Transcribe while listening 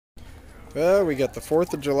Well, we got the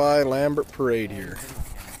 4th of July Lambert Parade here.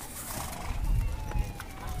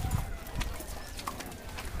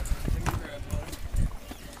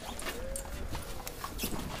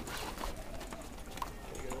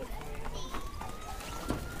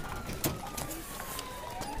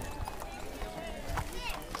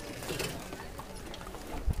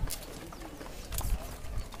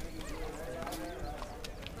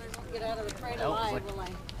 Get out of the train alive, will I?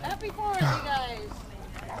 Happy 4th, you guys!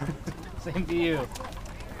 Same to you.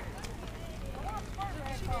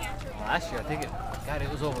 Last year, I think God, it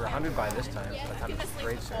was over 100 by this time. By the time the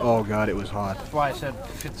parade started. Oh God, it was hot. That's why I said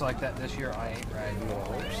if it's like that this year, I ain't riding no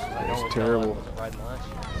horse. I know It's terrible. I wasn't riding last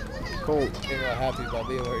year. Cold. You're not happy about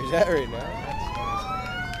being where he's at right now.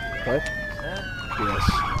 What? Yes,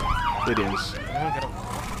 it is.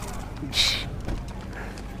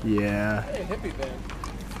 Yeah. Hey, hippie band.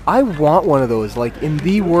 I want one of those, like in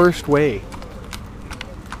the worst way.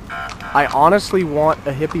 I honestly want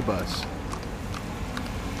a hippie bus.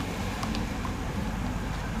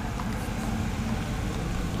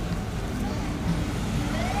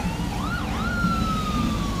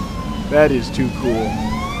 That is too cool.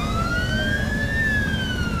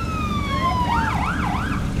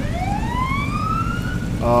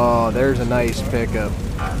 Oh, there's a nice pickup.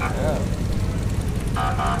 Yeah.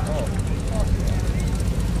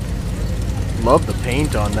 Love the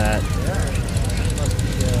paint on that.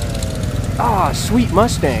 Ah, sweet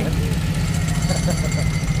Mustang.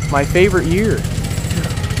 My favorite year.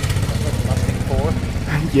 Mustang 4.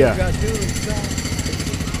 Yeah. I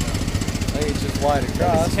think it's just wide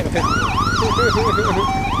across.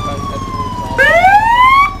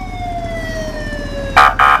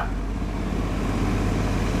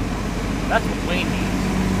 That's what Wayne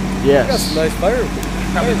needs. Yes. Got some nice fire.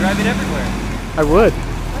 He'd probably drive it everywhere. I would.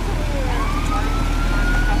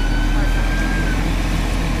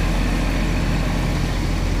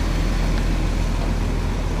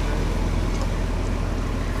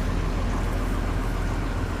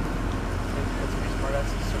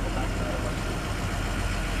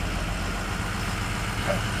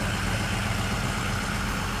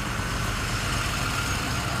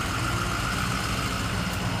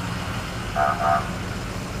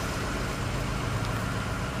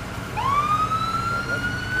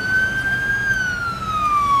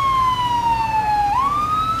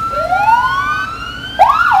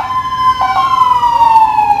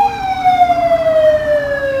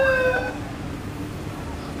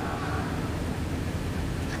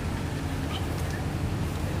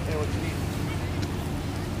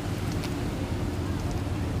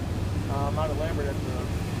 I'm out of Lambert at the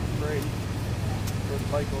parade. For the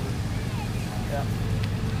bike over. Yeah.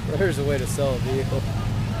 There's a way to sell a vehicle.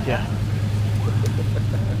 Yeah.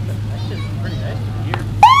 That's just pretty nice for the year.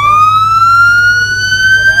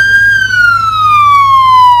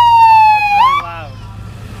 That's really loud.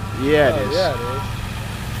 Yeah, it Oh, is. yeah, it is.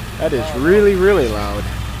 That is really, really loud.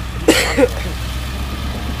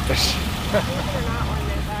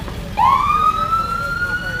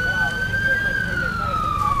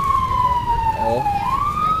 Oh.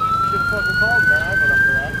 Should have fucking called, man. I went up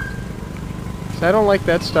for that. So I don't like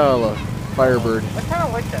that style of Firebird. I kind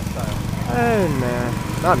of like that style. Nah,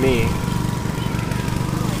 not me.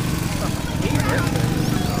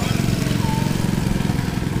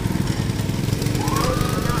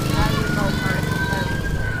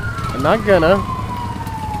 I'm not gonna.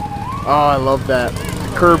 Oh, I love that.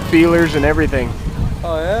 The curb feelers and everything.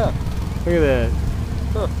 Oh, yeah. Look at that.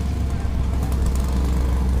 Huh.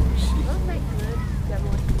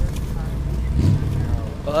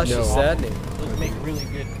 Well, that's No. just saddening. Those make really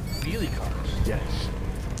good wheelie cars. Yes.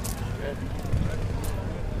 Good.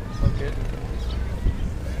 So good.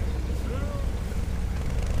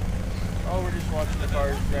 Oh, we're just watching the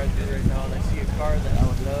cars drive through right now, and I see a car that I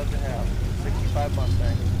would love to have. 65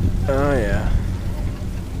 Mustang. Oh yeah.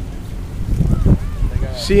 They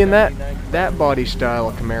got a Seeing that 79 that body style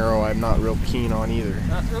of Camaro, I'm not real keen on either.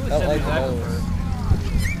 That's really I like 70s I those. prefer.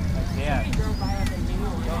 Yeah.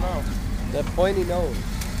 Don't know. That pointy nose.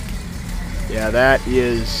 Yeah, that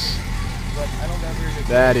is But I don't ever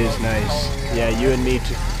that is nice. Yeah, you and me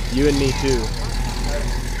too. You and me too.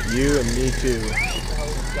 You and me too.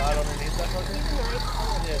 God underneath that fucker?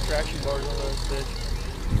 Yeah, traction bars on those bitch.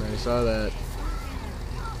 I saw that.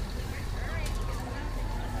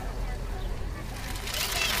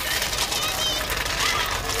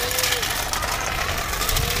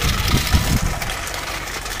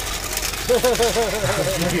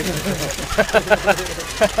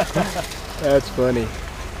 That's funny.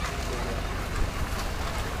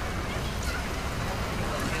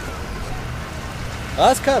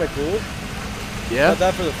 That's kind of cool. Yeah? Got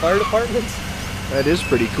that for the fire departments? That is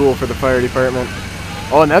pretty cool for the fire department.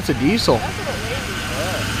 Oh, and that's a diesel. That's what it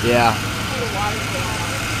lazy. Yeah, The water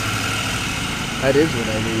tank. that is what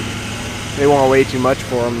I need. They want way too much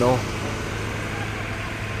for them, though.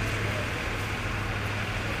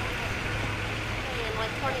 In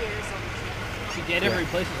like 20 years. If you get ever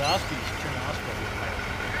replace his hospital, you should turn the hospital.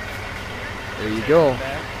 There you go.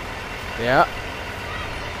 Back. Yeah.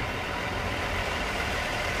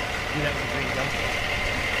 Do that with a green dumpster.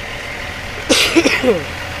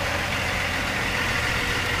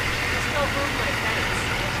 Still move my fence.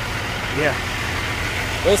 Yeah.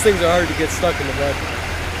 Those things are hard to get stuck in the mud.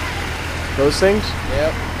 Those things?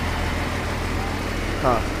 Yep.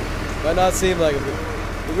 Huh. Might not seem like it,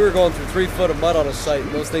 but we were going through 3 foot of mud on a site,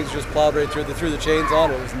 and those things just plowed right through. They threw the chains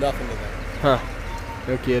on, it was nothing to them. Huh.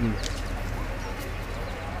 No kidding.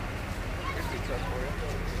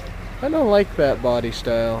 I don't like that body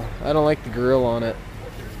style. I don't like the grill on it.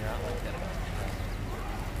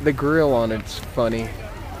 The grill on it's funny.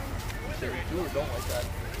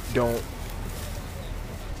 Don't.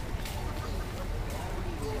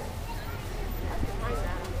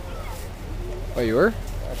 Oh, you were?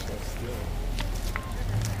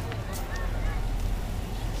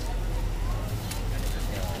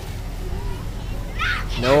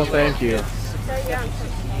 No, thank you.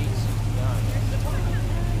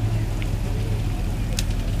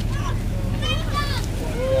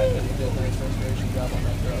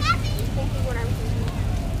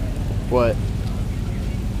 What?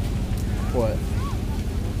 What?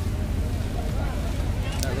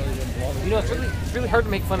 You know, it's really hard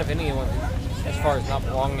to make fun of anyone as far as not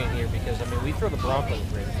belonging here because I mean we throw the Broncos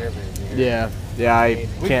right every year. Yeah, I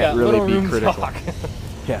We've can't got little really be room to critical. talk.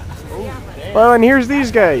 Yeah. Well, and here's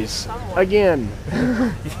these guys again.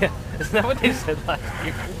 Yeah, isn't that what they said last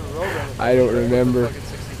year? I don't remember.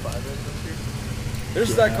 This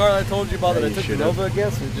is that car I told you about that Yeah, I you took the should've. Nova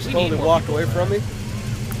against and just We totally need more walked people. away from me?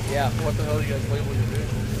 Yeah. What the hell do you guys label your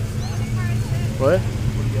vehicle? What?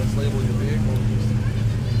 What do you guys label your vehicle?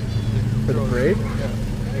 For the parade? Yeah.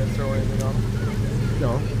 You guys throw anything on?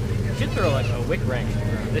 No. You should throw like a wick rank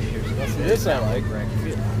this year. So that's This I like.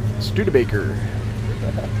 Studebaker.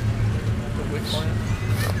 The wick plant?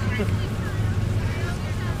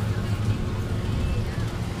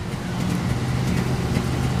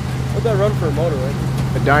 What'd that run for a motor, right?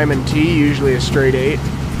 A Diamond T, usually a straight 8.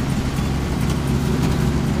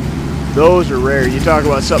 Those are rare. You talk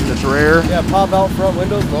about something that's rare. Yeah, pop out front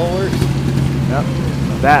windows, and all works. Yep.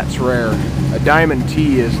 That's rare. A Diamond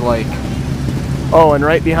T is like... Oh, and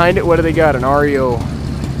right behind it, what do they got? An REO.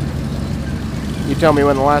 You tell me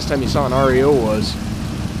when the last time you saw an REO was.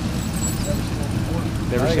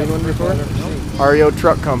 Never seen one before? REO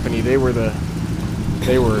Truck Company. They were,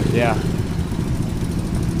 yeah.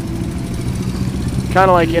 Kind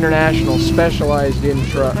of like International, specialized in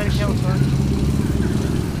trucks.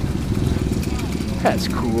 That's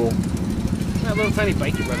cool. That little tiny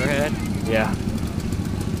bike your brother had. Yeah.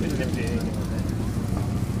 We didn't ever do anything with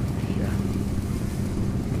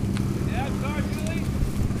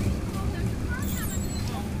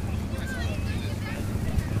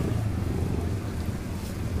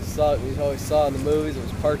We always saw in the movies, it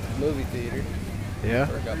was parked at the movie theater. Yeah.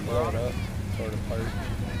 Or it got blown up, sort of parked.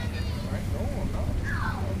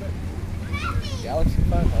 Galaxy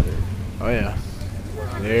 500. Oh yeah.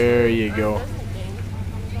 There you go.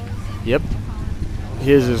 Yep.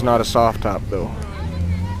 His is not a soft top though.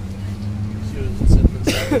 See what it's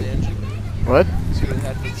inside of the engine? What? See what it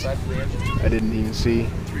had inside of the engine? I didn't even see.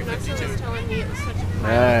 Alexa was telling me it was such a pile of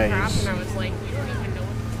crap, Nice. and I was like, you don't even know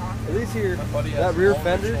what to talk about. Are these here, My buddy has that rear all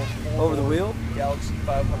fender original over the wheel? Galaxy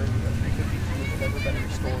 500 and 352 have never been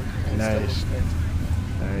restored. It's Nice. still mint.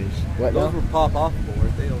 Nice. What Those now? were pop-offable,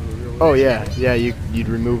 weren't they? Those were real Oh yeah, yeah. You'd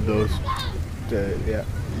remove those. Yeah.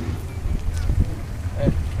 Hey,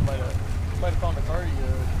 you might have found a car you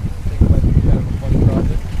think might be kind of a fun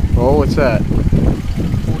project. Oh, what's that?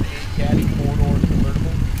 48 Caddy 4-door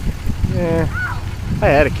convertible. Yeah. I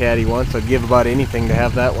had a Caddy once. I'd give about anything to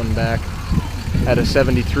have that one back. Had a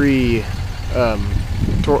 '73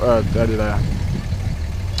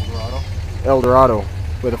 Eldorado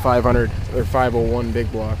with a 500 or 501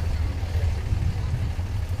 big block.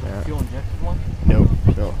 Yeah. Fuel injected one? No.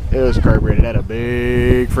 It was carbureted. It had a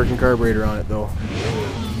big freaking carburetor on it though.